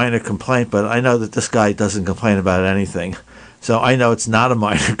this minor complaint, but I know that this guy doesn't complain about anything. So I know it's not a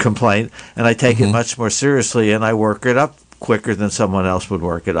minor complaint, and I take it much more seriously, and I work it up quicker than someone else would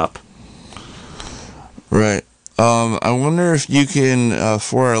work it up. Right. I wonder if you can,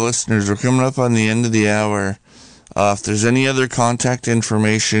 for our listeners, we're coming up on the end of the hour. If there's any other contact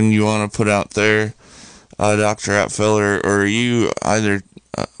information you want to put out there, Dr. Apfel, or you either,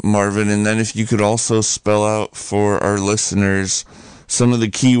 Marvin, and then if you could also spell out for our listeners some of the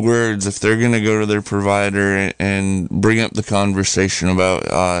key words if they're going to go to their provider and bring up the conversation about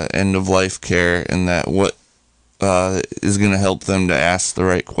end-of-life care, and that what is going to help them to ask the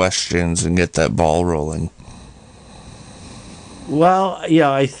right questions and get that ball rolling. Well,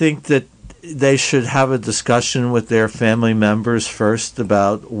 yeah, I think that they should have a discussion with their family members first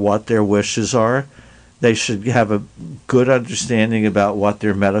about what their wishes are. They should have a good understanding about what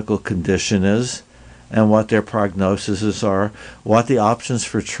their medical condition is and what their prognoses are, what the options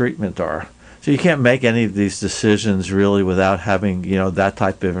for treatment are. So you can't make any of these decisions really without having, that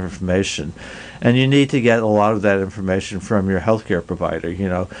type of information. And you need to get a lot of that information from your healthcare provider,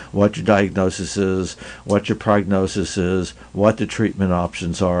 what your diagnosis is, what your prognosis is, what the treatment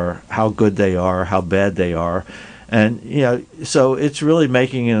options are, how good they are, how bad they are. And, so it's really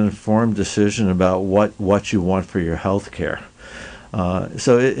making an informed decision about what you want for your health care.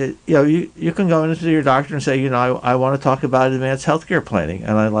 So you can go into your doctor and say, I want to talk about advanced healthcare planning,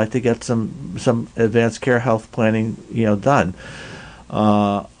 and I'd like to get some advanced care health planning, done.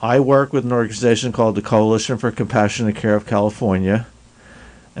 I work with an organization called the Coalition for Compassionate Care of California,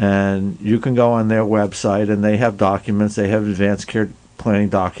 and you can go on their website, and they have documents. They have advanced care planning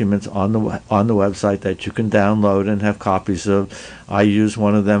documents on the website that you can download and have copies of. I use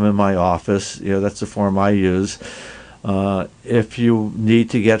one of them in my office. That's the form I use. If you need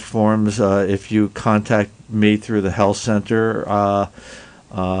to get forms, if you contact me through the health center,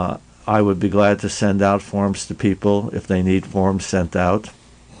 I would be glad to send out forms to people if they need forms sent out.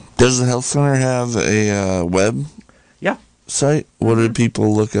 Does the health center have a web site? What do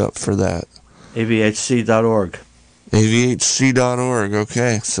people look up for that? avhc.org. avhc.org.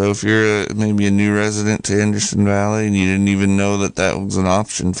 Okay, so if you're maybe a new resident to Anderson Valley and you didn't even know that was an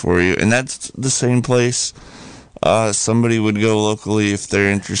option for you, and that's the same place somebody would go locally if they're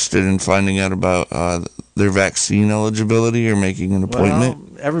interested in finding out about their vaccine eligibility or making an appointment. Well,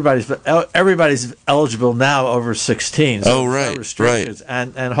 everybody's eligible now over 16. So right.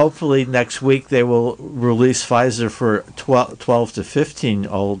 And hopefully next week they will release Pfizer for 12 to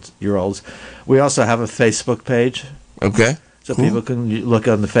 15-year-olds. We also have a Facebook page. Okay. So people can look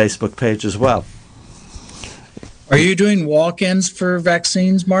on the Facebook page as well. Are you doing walk-ins for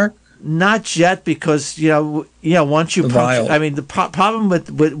vaccines, Mark? Not yet, because once you puncture, the problem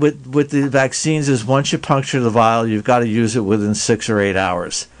with the vaccines is once you puncture the vial, you've got to use it within 6 or 8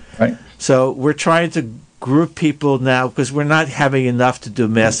 hours. Right. So we're trying to group people now because we're not having enough to do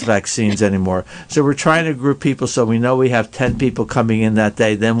mass vaccines anymore. So we're trying to group people so we know we have 10 people coming in that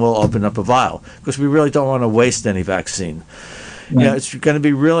day. Then we'll open up a vial because we really don't want to waste any vaccine. Right. It's going to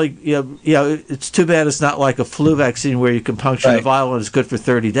be really, it's too bad it's not like a flu vaccine where you can puncture the vial and it's good for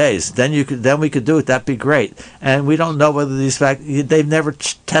 30 days. Then we could do it. That'd be great. And we don't know whether they've never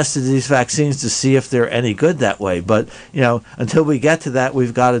tested these vaccines to see if they're any good that way. But, until we get to that,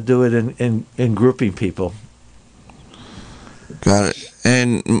 we've got to do it in grouping people. Got it.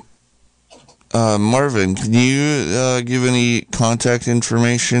 And Marvin, can you give any contact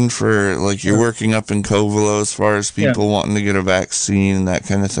information for, you're working up in Covelo as far as people wanting to get a vaccine and that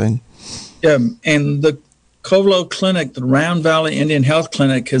kind of thing? Yeah, and the Covelo Clinic, the Round Valley Indian Health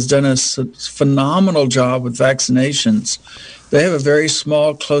Clinic, has done a phenomenal job with vaccinations. They have a very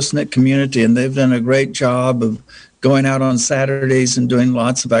small, close-knit community, and they've done a great job of going out on Saturdays and doing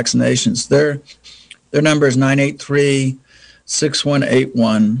lots of vaccinations. Their number is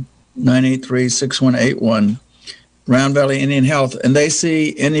 983-6181. 983-6181, Round Valley Indian Health, and they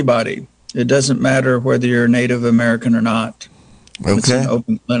see anybody. It doesn't matter whether you're Native American or not. Okay. It's an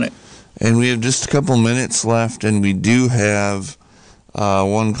open clinic. And we have just a couple minutes left, and we do have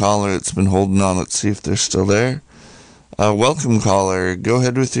one caller that's been holding on. Let's see if they're still there. Welcome, caller. Go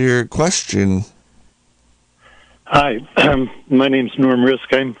ahead with your question. Hi, my name's Norm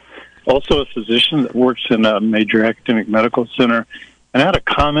Risk. I'm also a physician that works in a major academic medical center. And I had a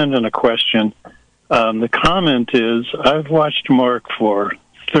comment and a question. The comment is, I've watched Mark for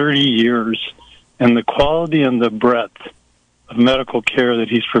 30 years, and the quality and the breadth of medical care that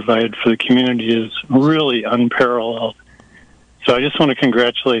he's provided for the community is really unparalleled. So I just want to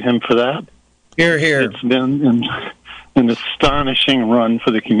congratulate him for that. Hear, hear. It's been an astonishing run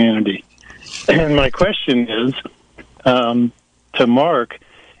for the community. And my question is, to Mark,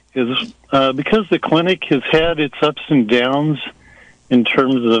 is because the clinic has had its ups and downs in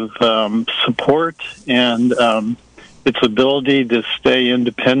terms of support and its ability to stay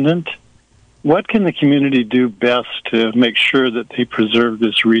independent, what can the community do best to make sure that they preserve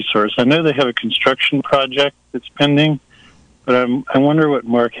this resource? I know they have a construction project that's pending, but I wonder what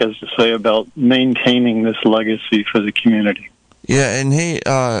Mark has to say about maintaining this legacy for the community. Yeah, and hey,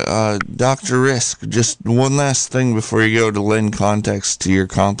 Dr. Risk, just one last thing before you go to lend context to your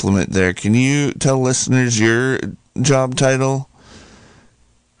compliment there. Can you tell listeners your job title?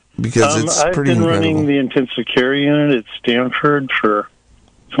 Because it's pretty incredible. I've been running the intensive care unit at Stanford for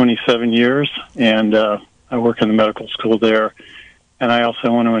 27 years, and I work in the medical school there. And I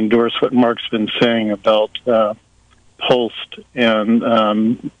also want to endorse what Mark's been saying about PULST and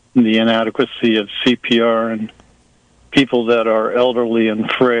the inadequacy of CPR and people that are elderly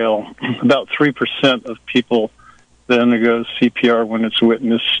and frail. About 3% of people that undergo CPR when it's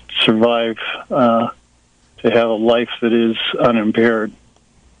witnessed survive to have a life that is unimpaired.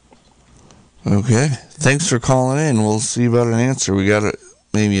 Okay. Thanks for calling in. We'll see about an answer. We got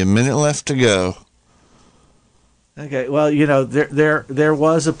maybe a minute left to go. Okay, well, there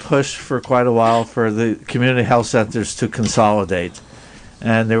was a push for quite a while for the community health centers to consolidate.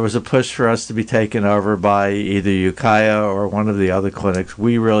 And there was a push for us to be taken over by either Ukiah or one of the other clinics.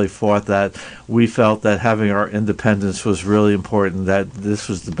 We really fought that. We felt that having our independence was really important, that this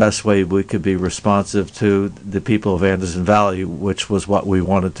was the best way we could be responsive to the people of Anderson Valley, which was what we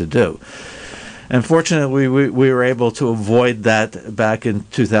wanted to do. And fortunately, we were able to avoid that back in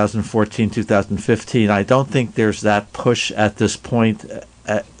 2014, 2015. I don't think there's that push at this point,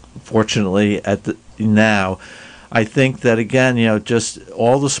 fortunately, now. I think that, again, just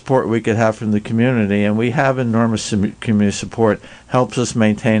all the support we could have from the community, and we have enormous community support, helps us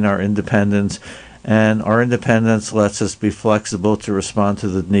maintain our independence. And our independence lets us be flexible to respond to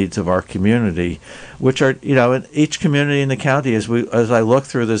the needs of our community, which are, in each community in the county, as I look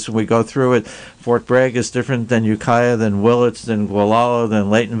through this and we go through it, Fort Bragg is different than Ukiah, than Willits, than Gualala, than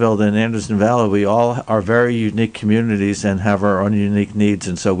Laytonville, than Anderson Valley. We all are very unique communities and have our own unique needs,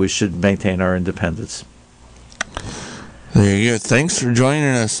 and so we should maintain our independence. There you go. Thanks for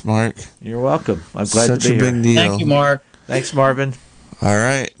joining us, Mark. You're welcome. I'm glad to be here. Such a big deal. Thank you, Mark. Thanks, Marvin. All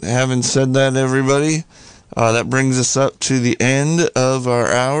right. Having said that, everybody, that brings us up to the end of our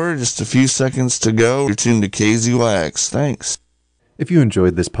hour. Just a few seconds to go. You're tuned to KZYX. Thanks. If you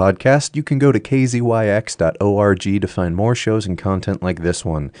enjoyed this podcast, you can go to kzyx.org to find more shows and content like this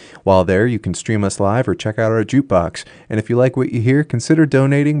one. While there, you can stream us live or check out our jukebox. And if you like what you hear, consider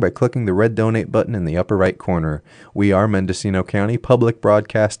donating by clicking the red donate button in the upper right corner. We are Mendocino County Public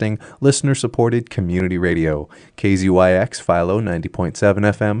Broadcasting, listener-supported community radio. KZYX, Philo 90.7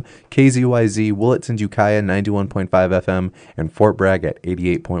 FM, KZYZ, Willits and Ukiah 91.5 FM, and Fort Bragg at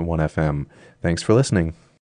 88.1 FM. Thanks for listening.